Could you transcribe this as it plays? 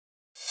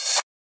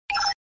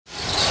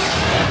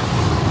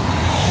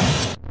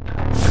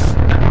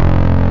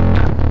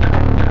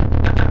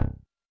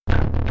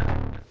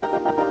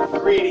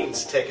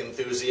Greetings, tech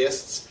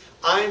enthusiasts.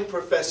 I'm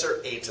Professor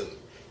ATEN,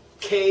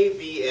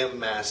 KVM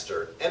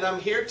Master, and I'm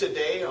here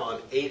today on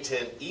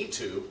ATEN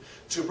eTube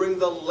to bring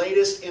the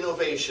latest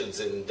innovations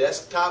in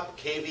desktop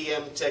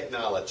KVM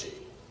technology.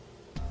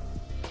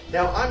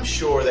 Now, I'm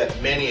sure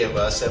that many of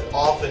us have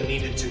often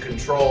needed to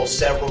control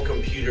several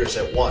computers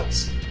at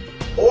once,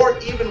 or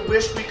even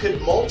wished we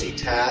could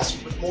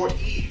multitask with more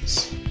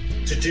ease.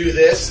 To do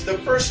this, the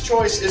first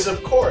choice is,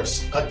 of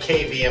course, a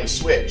KVM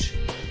switch.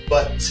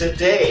 But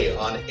today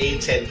on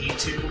ATEN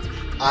eTube,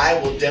 I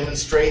will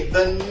demonstrate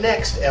the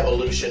next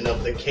evolution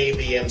of the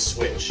KVM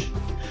switch,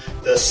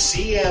 the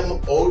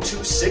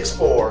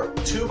CM0264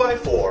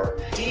 2x4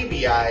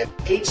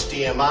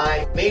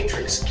 DVI-HDMI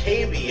Matrix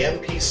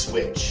KVMP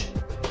Switch.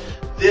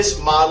 This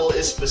model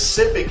is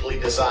specifically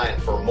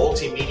designed for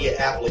multimedia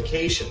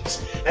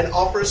applications and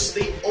offers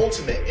the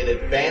ultimate in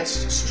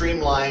advanced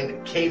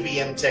streamlined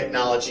KVM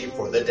technology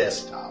for the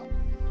desktop.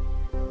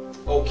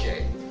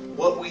 Okay.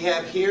 What we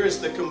have here is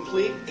the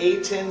complete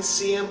ATEN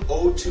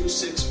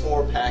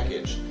CM0264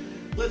 package.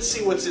 Let's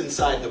see what's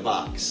inside the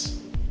box.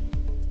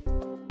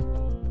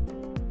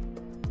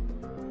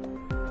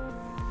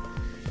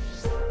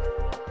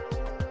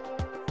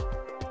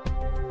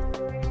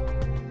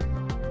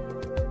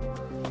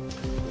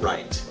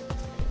 Right.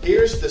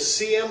 Here's the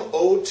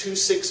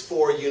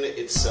CM0264 unit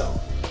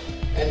itself.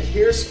 And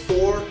here's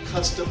 4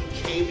 custom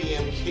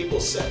KVM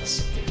cable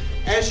sets.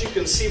 As you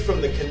can see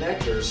from the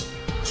connectors,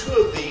 2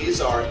 of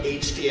these are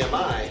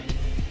HDMI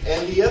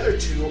and the other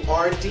 2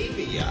 are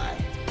DVI.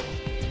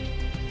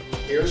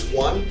 Here's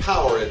one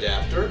power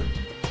adapter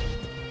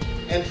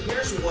and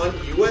here's one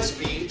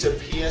USB to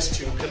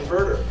PS2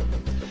 converter.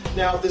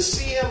 Now the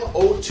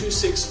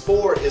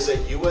CM0264 is a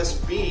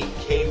USB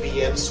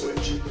KVM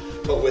switch,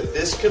 but with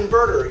this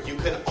converter you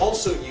can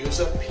also use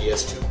a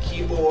PS2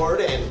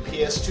 keyboard and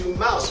PS2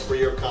 mouse for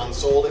your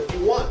console if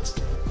you want.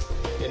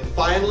 And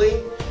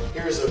finally,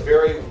 here's a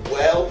very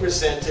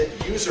well-presented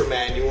user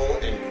manual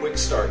and quick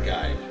start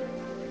guide.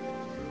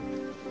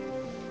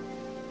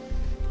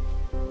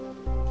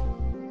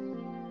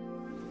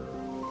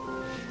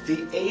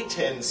 The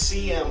ATEN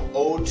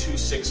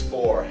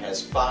CM0264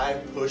 has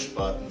 5 push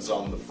buttons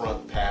on the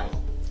front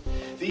panel.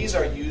 These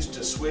are used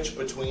to switch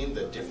between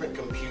the different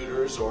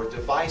computers or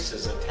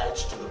devices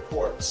attached to the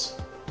ports.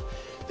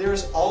 There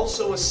is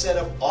also a set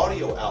of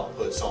audio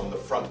outputs on the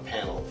front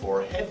panel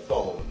for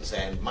headphones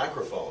and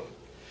microphone.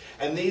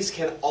 And these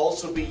can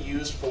also be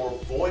used for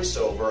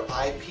voice-over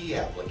IP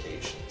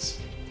applications.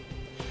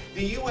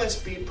 The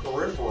USB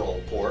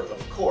peripheral port,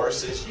 of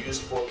course, is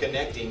used for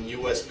connecting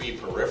USB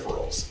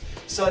peripherals,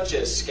 such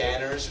as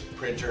scanners,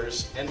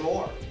 printers, and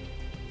more.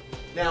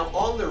 Now,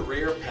 on the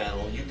rear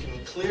panel, you can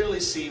clearly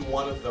see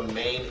one of the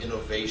main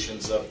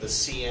innovations of the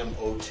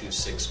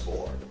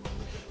CM0264.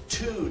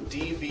 2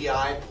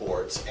 DVI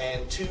ports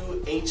and 2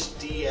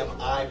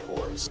 HDMI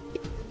ports.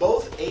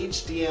 Both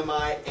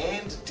HDMI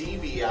and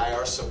DVI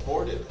are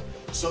supported,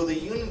 so the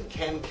unit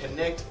can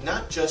connect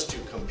not just to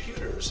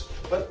computers,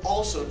 but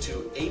also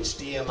to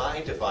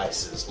HDMI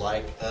devices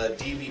like a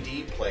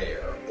DVD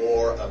player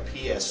or a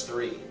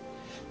PS3.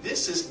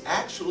 This is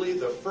actually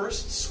the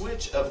first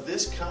switch of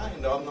this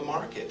kind on the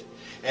market,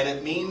 and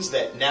it means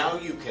that now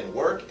you can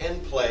work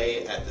and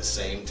play at the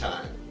same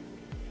time.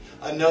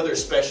 Another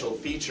special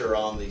feature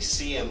on the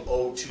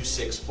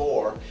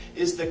CM0264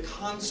 is the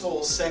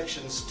console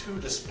section's 2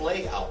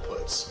 display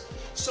outputs,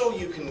 so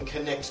you can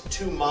connect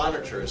 2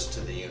 monitors to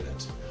the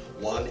unit,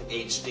 one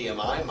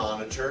HDMI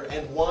monitor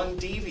and one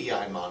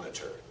DVI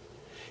monitor.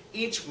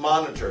 Each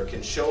monitor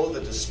can show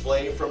the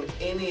display from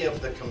any of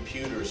the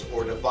computers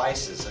or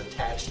devices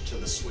attached to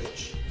the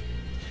switch.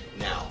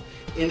 Now,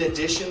 in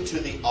addition to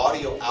the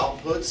audio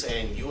outputs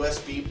and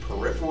USB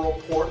peripheral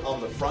port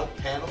on the front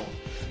panel,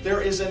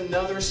 there is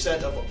another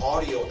set of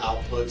audio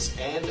outputs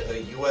and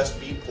a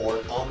USB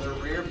port on the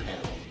rear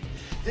panel.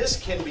 This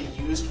can be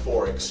used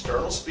for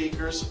external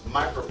speakers,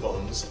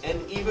 microphones,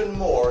 and even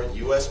more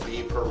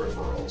USB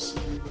peripherals.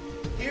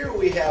 Here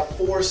we have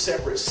 4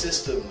 separate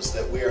systems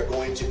that we are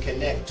going to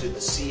connect to the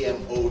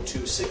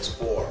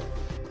CM0264.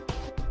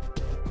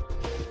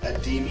 A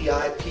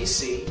DVI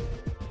PC,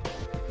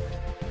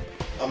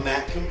 a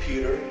Mac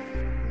computer,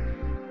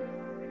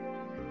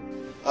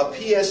 a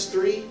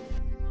PS3,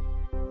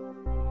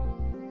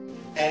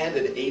 and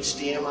an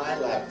HDMI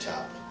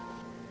laptop.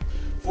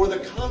 For the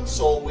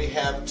console, we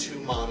have 2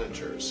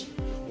 monitors,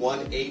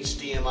 one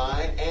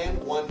HDMI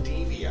and one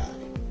DVI,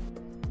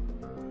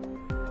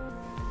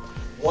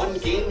 one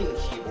gaming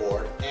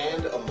keyboard,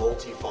 and a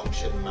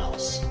multifunction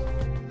mouse.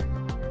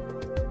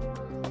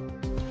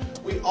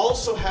 We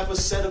also have a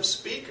set of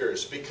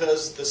speakers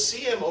because the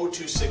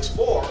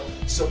CM0264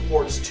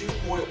 supports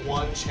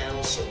 2.1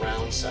 channel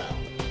surround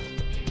sound,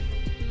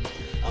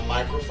 a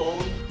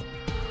microphone,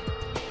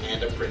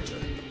 and a printer.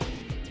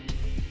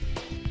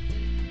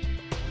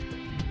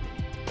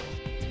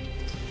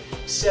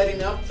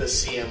 Setting up the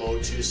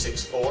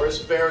CM0264 is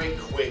very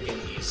quick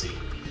and easy.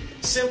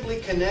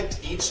 Simply connect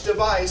each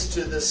device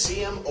to the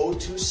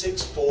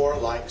CM0264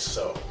 like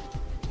so.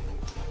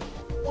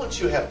 Once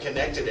you have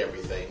connected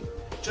everything,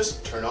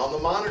 Just turn on the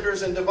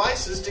monitors and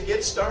devices to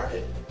get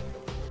started.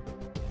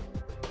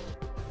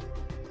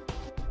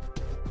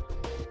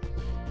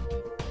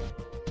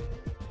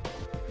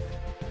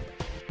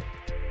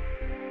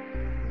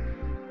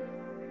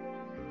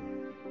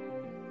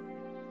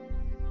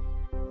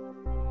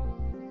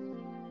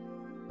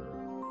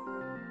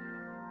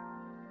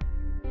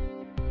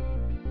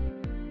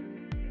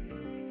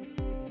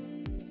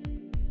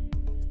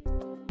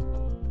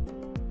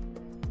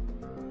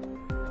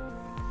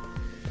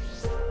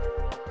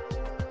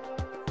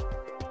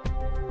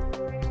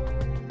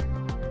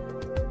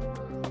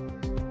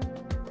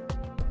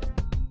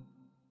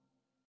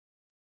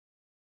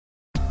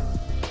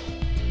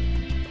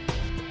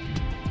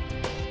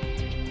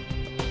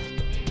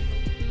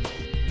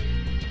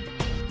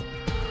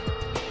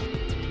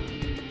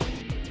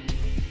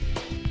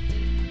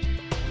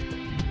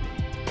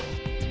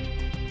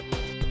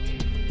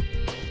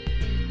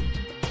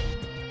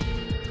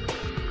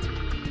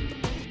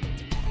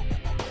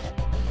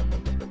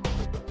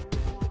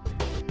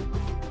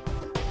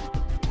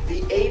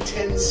 The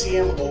ATEN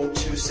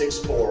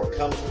CM0264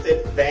 comes with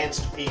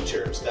advanced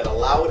features that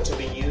allow it to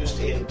be used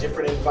in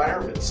different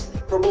environments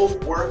for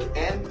both work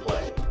and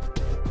play.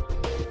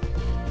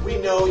 We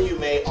know you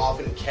may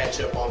often catch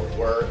up on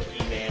work,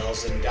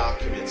 emails, and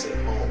documents at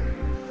home.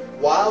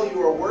 While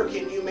you are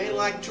working, you may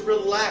like to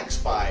relax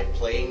by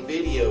playing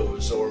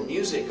videos or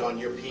music on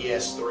your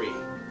PS3.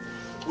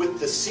 With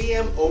the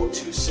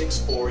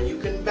CM0264, you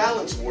can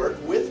balance work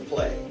with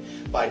play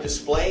by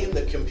displaying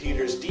the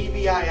computer's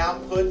DVI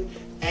output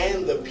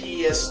and the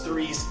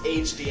PS3's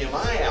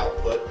HDMI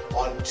output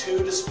on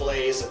two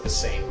displays at the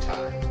same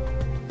time.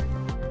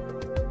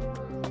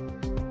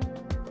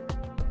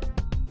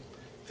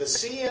 The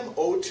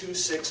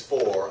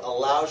CM0264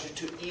 allows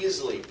you to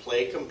easily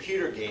play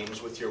computer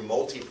games with your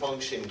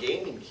multifunction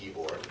gaming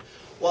keyboard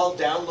while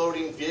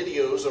downloading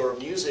videos or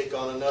music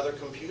on another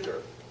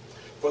computer.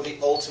 For the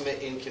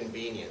ultimate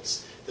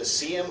inconvenience, the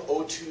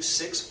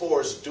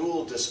CM0264's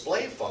dual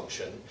display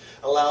function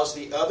allows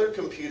the other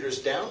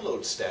computer's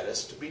download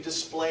status to be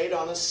displayed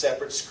on a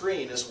separate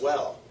screen as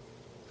well.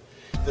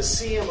 The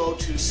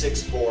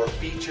CM0264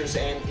 features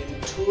an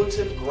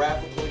intuitive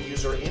graphical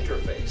user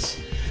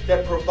interface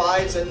that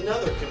provides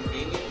another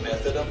convenient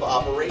method of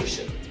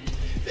operation.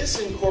 This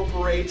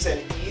incorporates an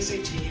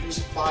easy-to-use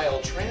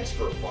file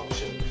transfer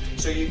function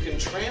so you can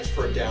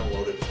transfer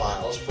downloaded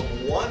files from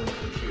one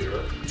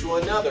computer to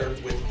another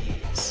with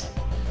ease.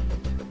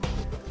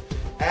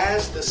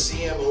 As the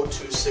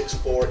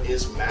CM0264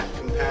 is Mac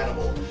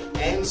compatible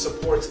and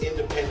supports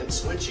independent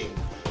switching,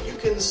 you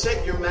can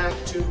set your Mac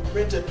to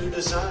print a new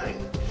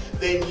design,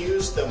 then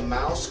use the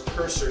mouse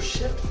cursor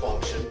shift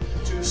function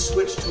to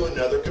switch to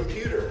another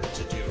computer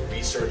to do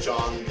research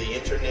on the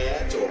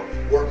internet or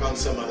work on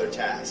some other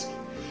task.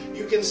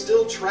 You can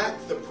still track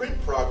the print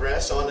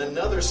progress on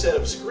another set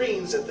of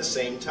screens at the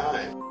same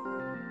time.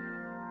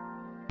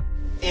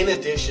 In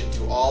addition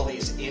to all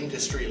these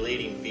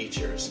industry-leading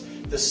features,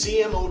 the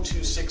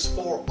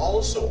CM0264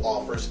 also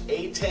offers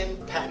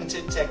ATEN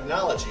patented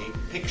technology,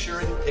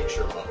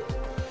 picture-in-picture mode.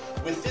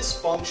 With this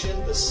function,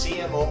 the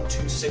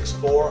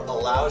CM0264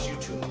 allows you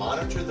to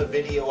monitor the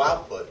video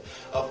output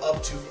of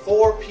up to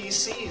 4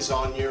 PCs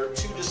on your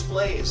 2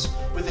 displays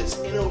with its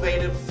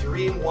innovative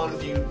 3-in-1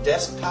 view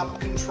desktop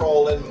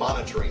control and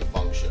monitoring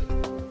function.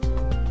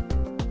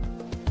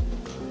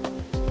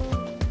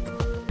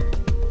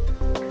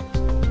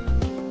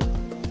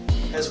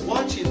 Has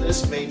watching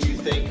this made you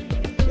think,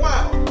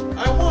 wow,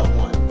 I want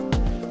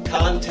one?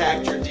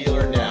 Contact your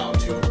dealer now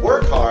to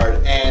work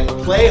hard and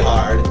play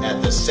hard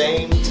at the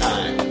same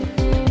time.